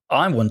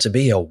I Want to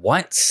Be a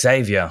White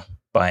Saviour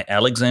by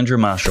Alexandra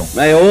Marshall.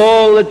 May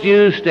all that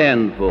you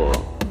stand for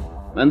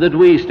and that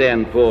we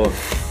stand for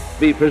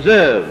be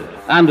preserved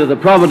under the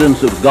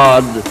providence of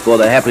God for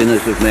the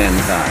happiness of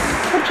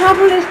mankind. The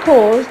trouble is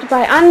caused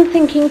by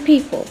unthinking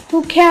people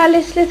who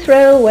carelessly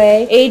throw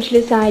away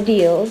ageless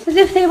ideals as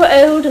if they were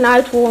old and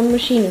outworn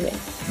machinery.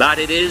 But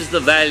it is the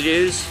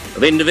values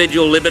of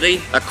individual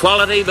liberty,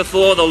 equality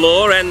before the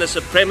law and the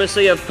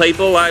supremacy of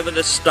people over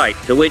the state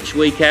to which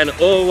we can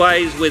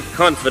always with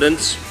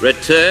confidence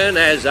return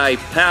as a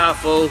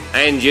powerful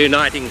and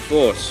uniting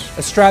force.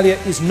 Australia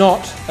is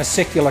not a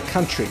secular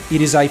country.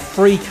 It is a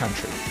free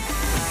country.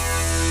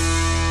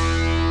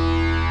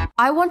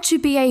 I want to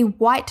be a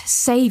white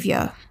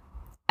saviour.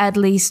 At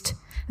least,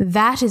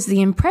 that is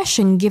the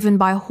impression given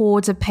by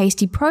hordes of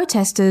pasty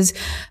protesters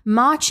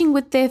marching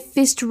with their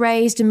fist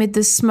raised amid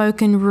the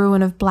smoke and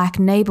ruin of black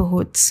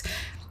neighbourhoods.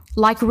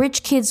 Like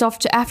rich kids off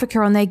to Africa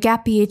on their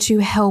gap year to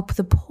help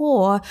the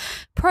poor,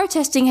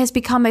 protesting has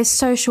become a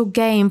social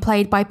game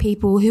played by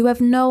people who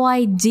have no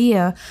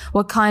idea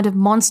what kind of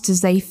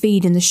monsters they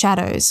feed in the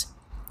shadows.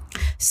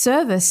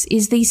 Service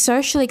is the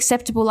socially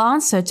acceptable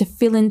answer to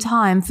fill in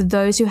time for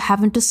those who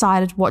haven't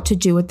decided what to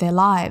do with their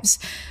lives.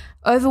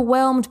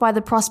 Overwhelmed by the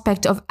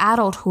prospect of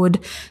adulthood,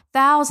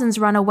 thousands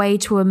run away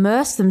to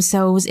immerse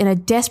themselves in a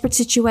desperate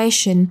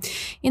situation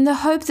in the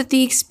hope that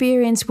the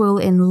experience will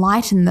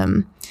enlighten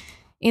them.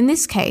 In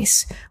this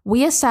case,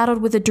 we are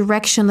saddled with a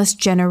directionless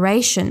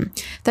generation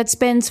that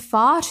spends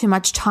far too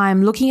much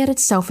time looking at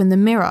itself in the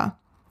mirror.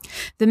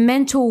 The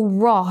mental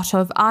rot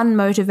of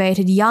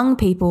unmotivated young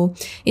people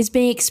is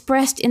being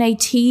expressed in a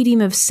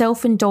tedium of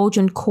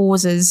self-indulgent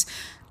causes.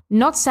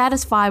 Not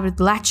satisfied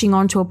with latching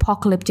onto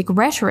apocalyptic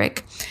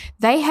rhetoric,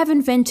 they have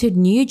invented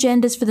new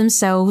genders for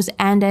themselves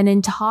and an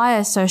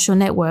entire social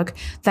network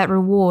that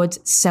rewards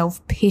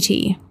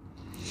self-pity.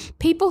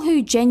 People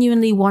who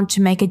genuinely want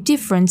to make a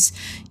difference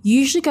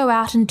usually go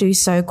out and do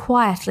so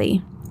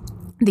quietly.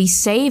 The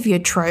saviour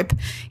trope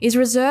is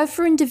reserved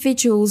for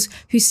individuals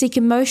who seek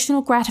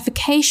emotional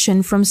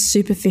gratification from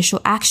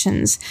superficial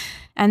actions,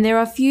 and there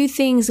are few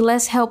things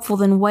less helpful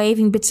than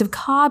waving bits of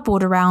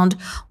cardboard around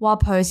while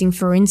posing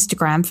for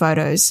Instagram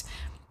photos.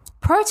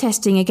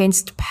 Protesting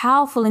against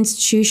powerful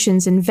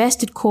institutions and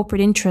vested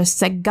corporate interests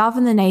that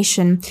govern the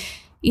nation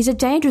is a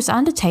dangerous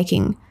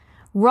undertaking.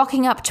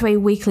 Rocking up to a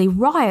weekly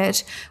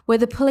riot where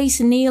the police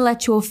kneel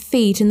at your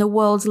feet and the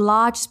world's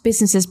largest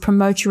businesses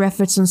promote your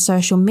efforts on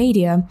social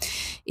media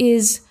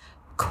is,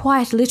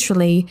 quite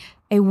literally,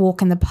 a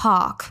walk in the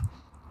park.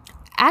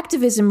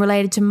 Activism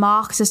related to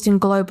Marxist and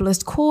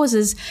globalist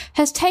causes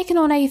has taken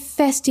on a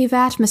festive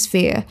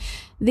atmosphere.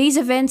 These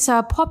events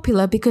are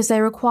popular because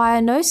they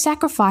require no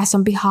sacrifice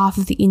on behalf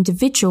of the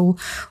individual,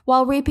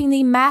 while reaping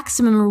the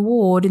maximum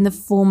reward in the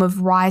form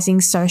of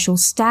rising social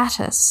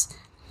status.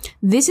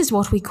 This is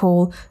what we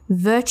call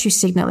virtue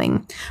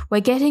signalling, where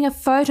getting a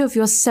photo of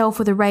yourself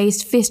with a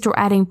raised fist or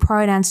adding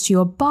pronouns to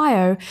your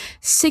bio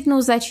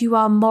signals that you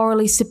are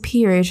morally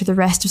superior to the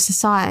rest of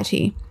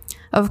society.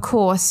 Of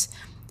course,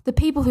 the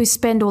people who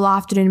spend all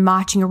afternoon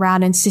marching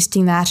around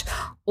insisting that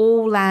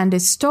all land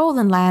is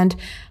stolen land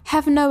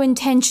have no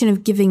intention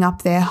of giving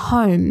up their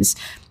homes.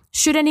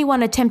 Should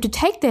anyone attempt to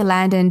take their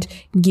land and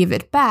give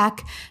it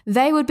back,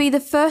 they would be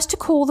the first to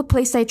call the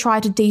police they try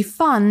to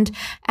defund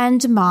and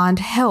demand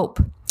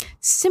help.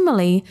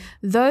 Similarly,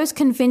 those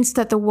convinced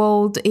that the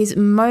world is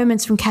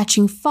moments from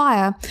catching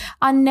fire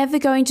are never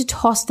going to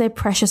toss their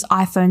precious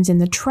iPhones in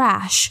the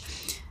trash.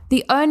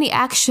 The only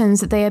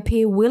actions that they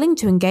appear willing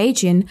to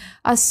engage in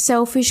are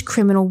selfish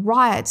criminal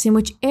riots in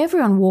which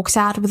everyone walks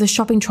out with a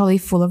shopping trolley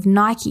full of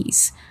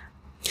Nikes.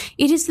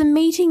 It is the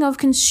meeting of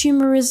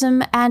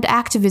consumerism and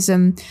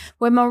activism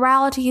where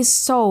morality is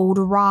sold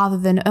rather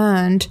than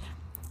earned.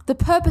 The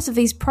purpose of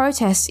these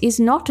protests is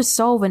not to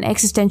solve an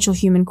existential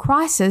human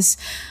crisis,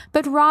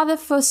 but rather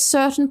for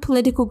certain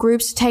political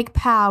groups to take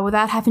power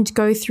without having to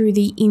go through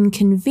the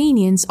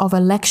inconvenience of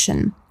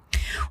election.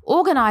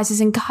 Organisers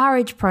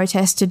encourage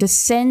protests to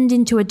descend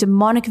into a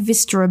demonic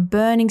vista of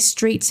burning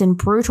streets and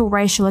brutal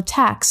racial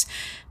attacks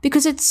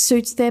because it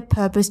suits their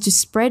purpose to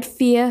spread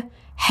fear,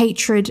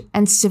 hatred,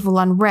 and civil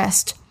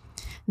unrest.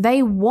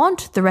 They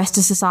want the rest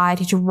of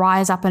society to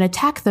rise up and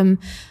attack them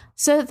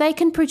so that they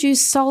can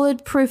produce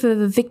solid proof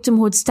of a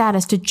victimhood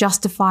status to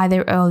justify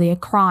their earlier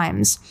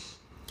crimes.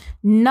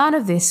 None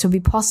of this would be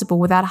possible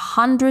without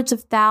hundreds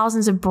of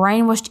thousands of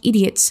brainwashed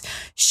idiots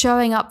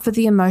showing up for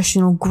the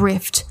emotional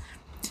grift.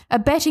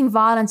 Abetting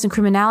violence and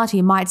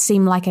criminality might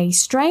seem like a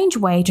strange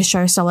way to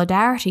show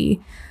solidarity,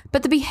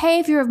 but the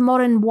behaviour of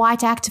modern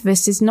white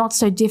activists is not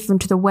so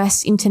different to the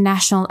West's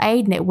international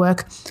aid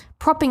network,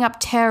 propping up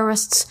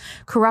terrorists,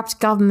 corrupt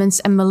governments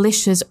and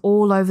militias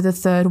all over the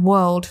third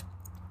world.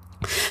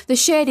 The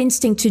shared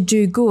instinct to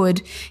do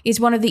good is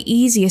one of the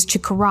easiest to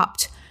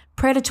corrupt.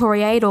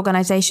 Predatory aid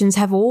organisations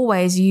have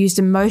always used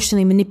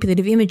emotionally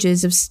manipulative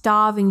images of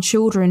starving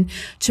children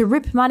to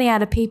rip money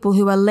out of people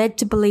who are led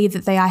to believe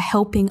that they are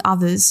helping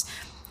others.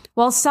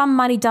 While some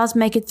money does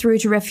make it through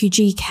to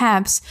refugee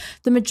camps,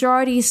 the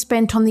majority is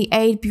spent on the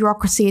aid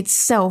bureaucracy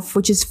itself,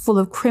 which is full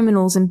of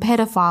criminals and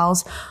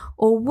pedophiles,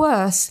 or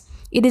worse,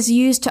 it is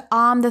used to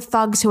arm the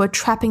thugs who are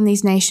trapping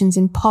these nations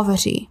in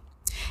poverty.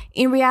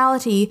 In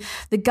reality,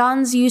 the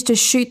guns used to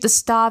shoot the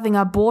starving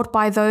are bought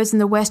by those in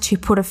the West who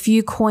put a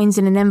few coins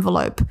in an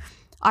envelope.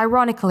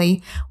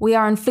 Ironically, we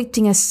are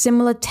inflicting a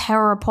similar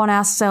terror upon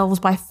ourselves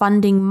by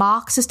funding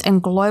Marxist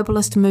and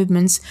globalist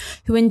movements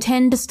who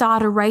intend to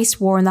start a race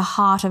war in the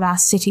heart of our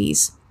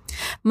cities.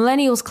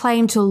 Millennials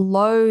claim to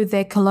loathe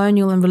their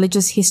colonial and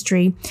religious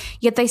history,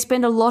 yet they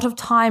spend a lot of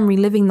time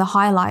reliving the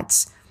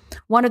highlights.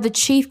 One of the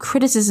chief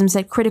criticisms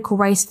that critical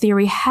race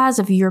theory has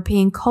of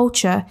European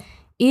culture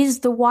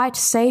is the white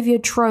savior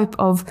trope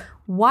of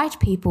white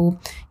people,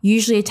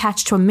 usually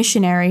attached to a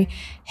missionary,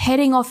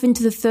 heading off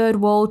into the third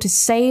world to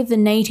save the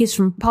natives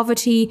from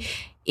poverty,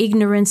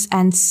 ignorance,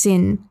 and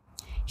sin.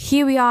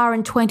 Here we are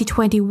in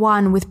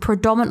 2021 with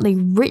predominantly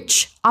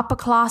rich,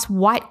 upper-class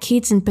white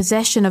kids in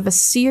possession of a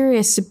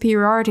serious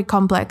superiority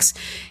complex,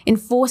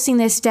 enforcing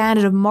their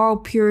standard of moral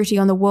purity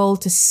on the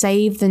world to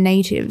save the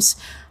natives.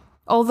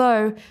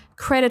 Although,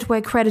 credit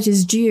where credit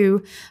is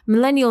due,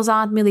 millennials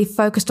aren't merely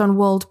focused on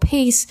world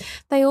peace,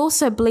 they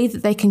also believe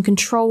that they can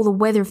control the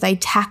weather if they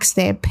tax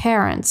their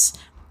parents.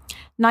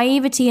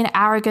 Naivety and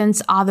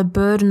arrogance are the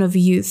burden of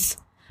youth,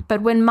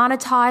 but when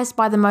monetized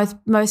by the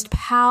most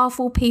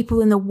powerful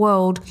people in the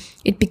world,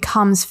 it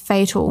becomes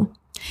fatal.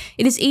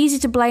 It is easy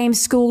to blame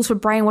schools for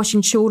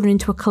brainwashing children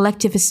into a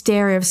collective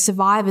hysteria of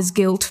survivor's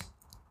guilt,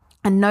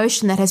 a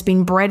notion that has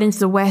been bred into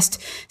the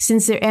West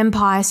since their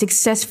empire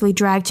successfully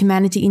dragged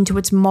humanity into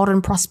its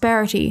modern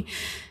prosperity.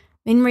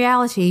 In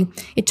reality,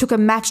 it took a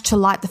match to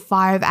light the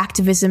fire of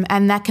activism,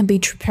 and that can be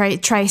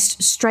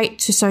traced straight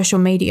to social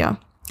media.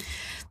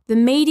 The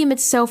medium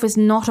itself is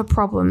not a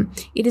problem.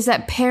 It is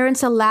that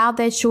parents allowed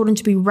their children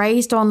to be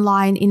raised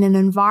online in an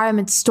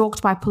environment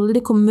stalked by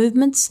political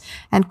movements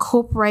and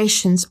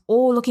corporations,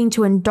 all looking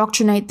to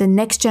indoctrinate the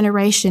next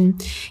generation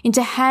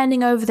into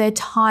handing over their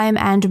time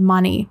and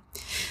money.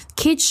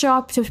 Kids show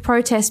up to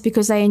protest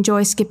because they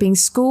enjoy skipping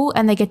school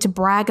and they get to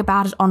brag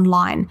about it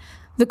online.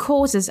 The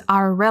causes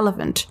are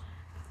irrelevant.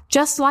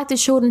 Just like the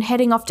children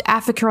heading off to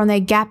Africa on their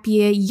gap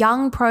year,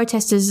 young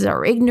protesters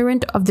are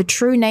ignorant of the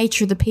true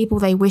nature of the people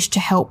they wish to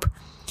help.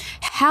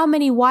 How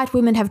many white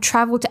women have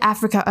travelled to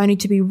Africa only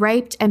to be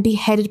raped and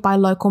beheaded by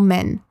local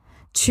men?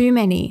 Too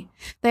many.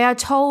 They are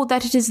told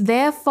that it is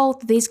their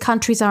fault that these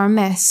countries are a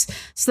mess,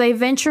 so they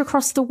venture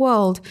across the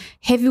world,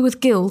 heavy with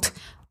guilt,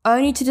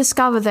 only to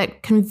discover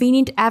that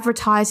convenient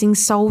advertising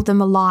sold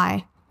them a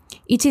lie.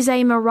 It is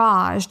a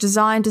mirage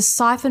designed to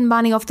siphon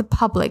money off the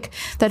public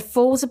that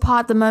falls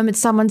apart the moment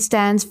someone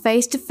stands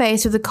face to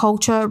face with a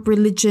culture,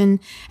 religion,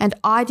 and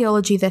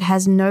ideology that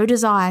has no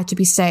desire to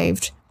be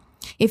saved.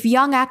 If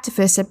young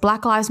activists at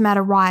Black Lives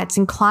Matter riots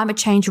and climate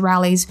change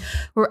rallies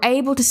were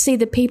able to see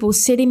the people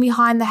sitting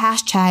behind the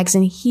hashtags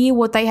and hear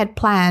what they had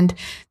planned,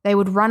 they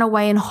would run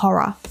away in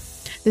horror.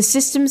 The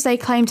systems they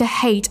claim to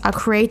hate are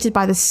created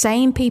by the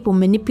same people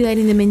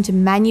manipulating them into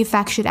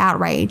manufactured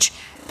outrage.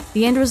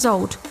 The end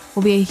result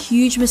will be a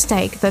huge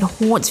mistake that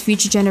haunts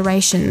future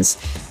generations,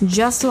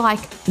 just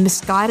like the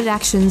misguided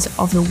actions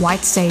of the white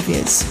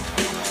saviors.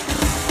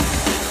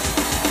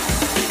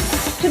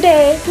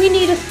 Today, we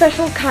need a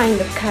special kind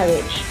of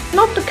courage.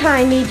 Not the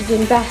kind needed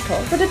in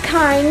battle, but a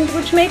kind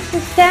which makes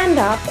us stand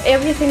up for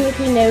everything that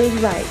we know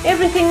is right,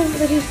 everything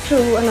that is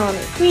true and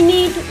honest. We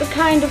need the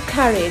kind of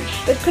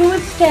courage that can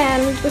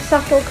withstand the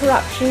subtle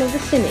corruption of the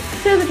cynic,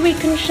 so that we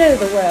can show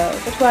the world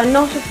that we are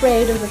not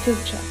afraid of the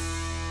future.